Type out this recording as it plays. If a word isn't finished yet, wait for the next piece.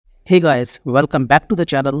Hey guys, welcome back to the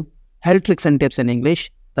channel Health Tricks and Tips in English,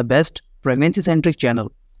 the best pregnancy-centric channel.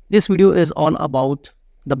 This video is all about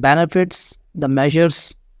the benefits, the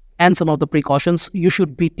measures, and some of the precautions you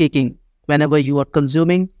should be taking whenever you are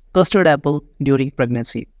consuming custard apple during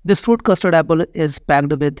pregnancy. This fruit custard apple is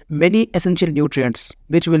packed with many essential nutrients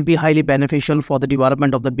which will be highly beneficial for the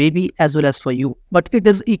development of the baby as well as for you. But it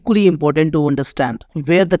is equally important to understand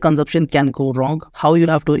where the consumption can go wrong, how you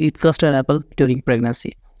have to eat custard apple during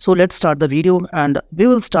pregnancy. So let's start the video and we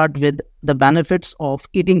will start with the benefits of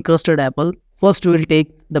eating custard apple. First we will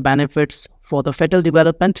take the benefits for the fetal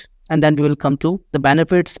development and then we will come to the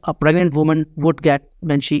benefits a pregnant woman would get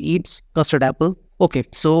when she eats custard apple. Okay,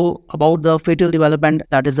 so about the fetal development,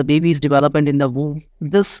 that is the baby's development in the womb.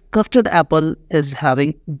 This custard apple is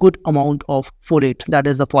having good amount of folate, that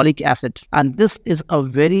is the folic acid. And this is a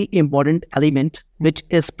very important element which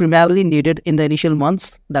is primarily needed in the initial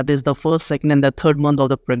months, that is the first, second and the third month of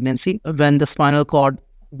the pregnancy, when the spinal cord,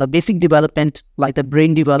 the basic development like the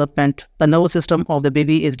brain development, the nervous system of the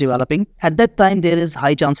baby is developing. At that time, there is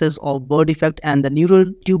high chances of birth defect and the neural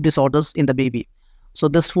tube disorders in the baby. So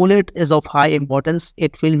this folate is of high importance.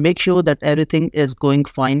 It will make sure that everything is going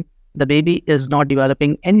fine. The baby is not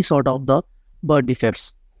developing any sort of the birth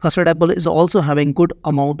defects. Custard apple is also having good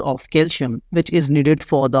amount of calcium, which is needed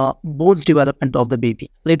for the bones development of the baby.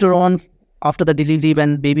 Later on, after the delivery,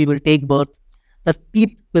 when baby will take birth, the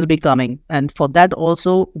teeth will be coming, and for that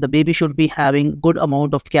also the baby should be having good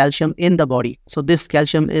amount of calcium in the body. So this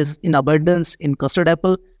calcium is in abundance in custard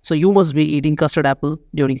apple, so you must be eating custard apple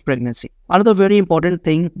during pregnancy. Another very important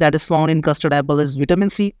thing that is found in custard apple is vitamin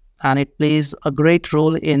C, and it plays a great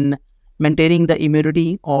role in maintaining the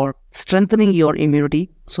immunity or strengthening your immunity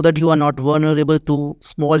so that you are not vulnerable to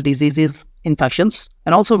small diseases, infections.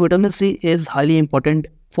 And also vitamin C is highly important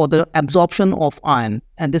for the absorption of iron,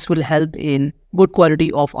 and this will help in good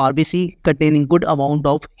quality of RBC containing good amount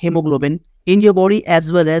of hemoglobin in your body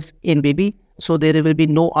as well as in baby. So there will be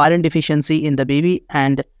no iron deficiency in the baby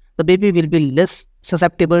and the baby will be less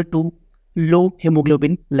susceptible to low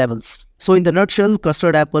hemoglobin levels. So in the nutshell,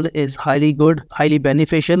 custard apple is highly good, highly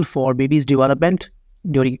beneficial for baby's development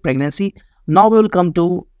during pregnancy. Now we will come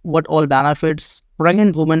to what all benefits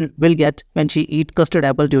pregnant woman will get when she eat custard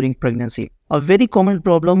apple during pregnancy. A very common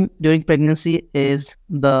problem during pregnancy is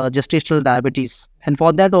the gestational diabetes, and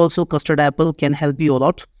for that also custard apple can help you a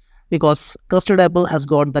lot, because custard apple has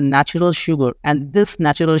got the natural sugar, and this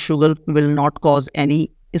natural sugar will not cause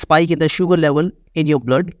any spike in the sugar level in your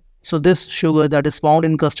blood. So this sugar that is found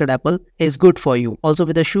in custard apple is good for you. Also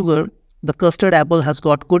with the sugar, the custard apple has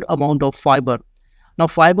got good amount of fiber. Now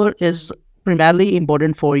fiber is primarily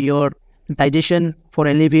important for your digestion, for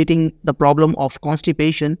alleviating the problem of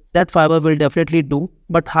constipation. That fiber will definitely do,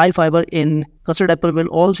 but high fiber in custard apple will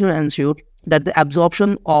also ensure that the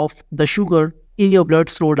absorption of the sugar in your blood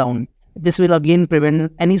slow down. This will again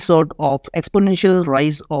prevent any sort of exponential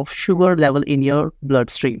rise of sugar level in your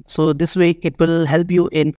bloodstream. So this way it will help you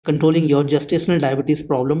in controlling your gestational diabetes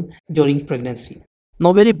problem during pregnancy.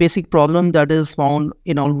 Now very basic problem that is found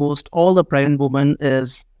in almost all the pregnant women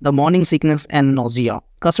is the morning sickness and nausea.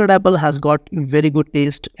 Custard apple has got very good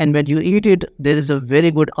taste, and when you eat it, there is a very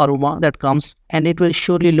good aroma that comes, and it will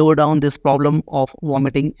surely lower down this problem of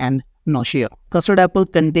vomiting and nausea. Custard apple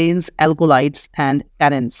contains alkaloids and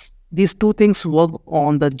tannins. These two things work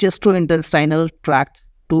on the gastrointestinal tract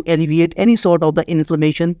to alleviate any sort of the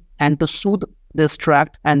inflammation and to soothe this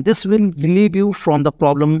tract, and this will relieve you from the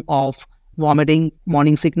problem of vomiting,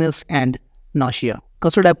 morning sickness and nausea.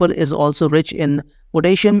 Custard apple is also rich in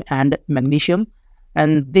potassium and magnesium,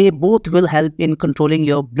 and they both will help in controlling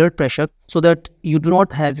your blood pressure so that you do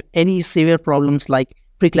not have any severe problems like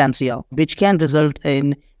preeclampsia, which can result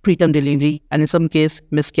in preterm delivery and in some case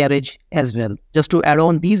miscarriage as well. Just to add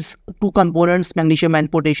on, these two components, magnesium and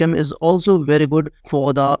potassium, is also very good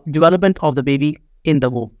for the development of the baby in the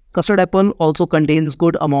womb. Custard apple also contains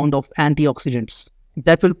good amount of antioxidants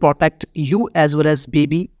that will protect you as well as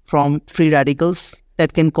baby from free radicals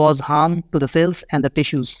that can cause harm to the cells and the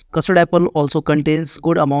tissues. Custard apple also contains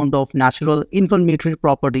good amount of natural inflammatory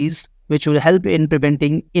properties which will help in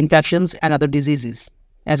preventing infections and other diseases.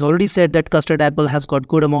 As already said, that custard apple has got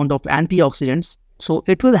good amount of antioxidants, so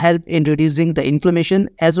it will help in reducing the inflammation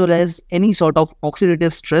as well as any sort of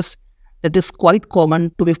oxidative stress that is quite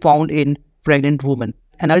common to be found in pregnant women.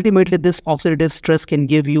 And ultimately this oxidative stress can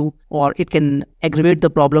give you, or it can aggravate the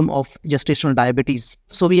problem of gestational diabetes.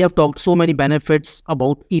 So we have talked so many benefits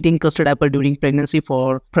about eating custard apple during pregnancy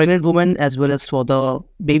for pregnant women as well as for the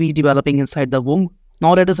baby developing inside the womb.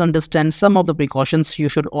 Now let us understand some of the precautions you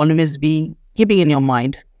should always be keeping in your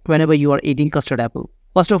mind whenever you are eating custard apple.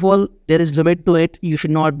 First of all, there is limit to it. You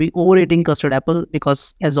should not be overeating custard apple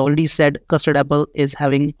because, as already said, custard apple is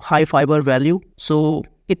having high fiber value. So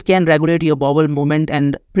it can regulate your bowel movement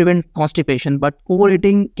and prevent constipation, but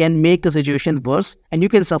overeating can make the situation worse and you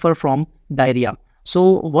can suffer from diarrhea.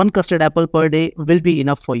 So one custard apple per day will be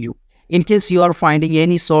enough for you. In case you are finding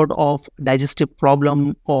any sort of digestive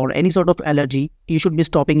problem or any sort of allergy, you should be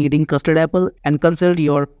stopping eating custard apple and consult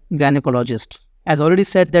your gynecologist. As already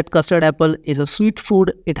said, that custard apple is a sweet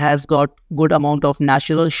food. It has got good amount of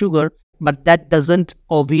natural sugar, but that doesn't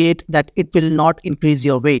obviate that it will not increase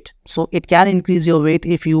your weight. So it can increase your weight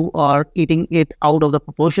if you are eating it out of the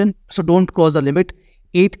proportion. So don't cross the limit.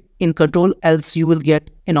 Eat in control, else you will get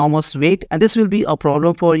enormous weight and this will be a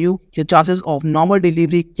problem for you. Your chances of normal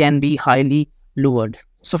delivery can be highly lowered.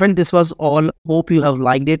 So friend, this was all. Hope you have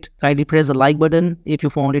liked it. Kindly press the like button if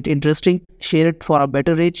you found it interesting. Share it for a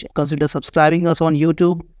better reach. Consider subscribing us on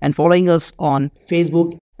YouTube and following us on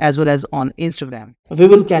Facebook as well as on Instagram. We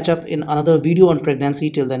will catch up in another video on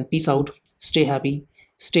pregnancy. Till then, peace out. Stay happy.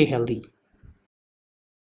 Stay healthy.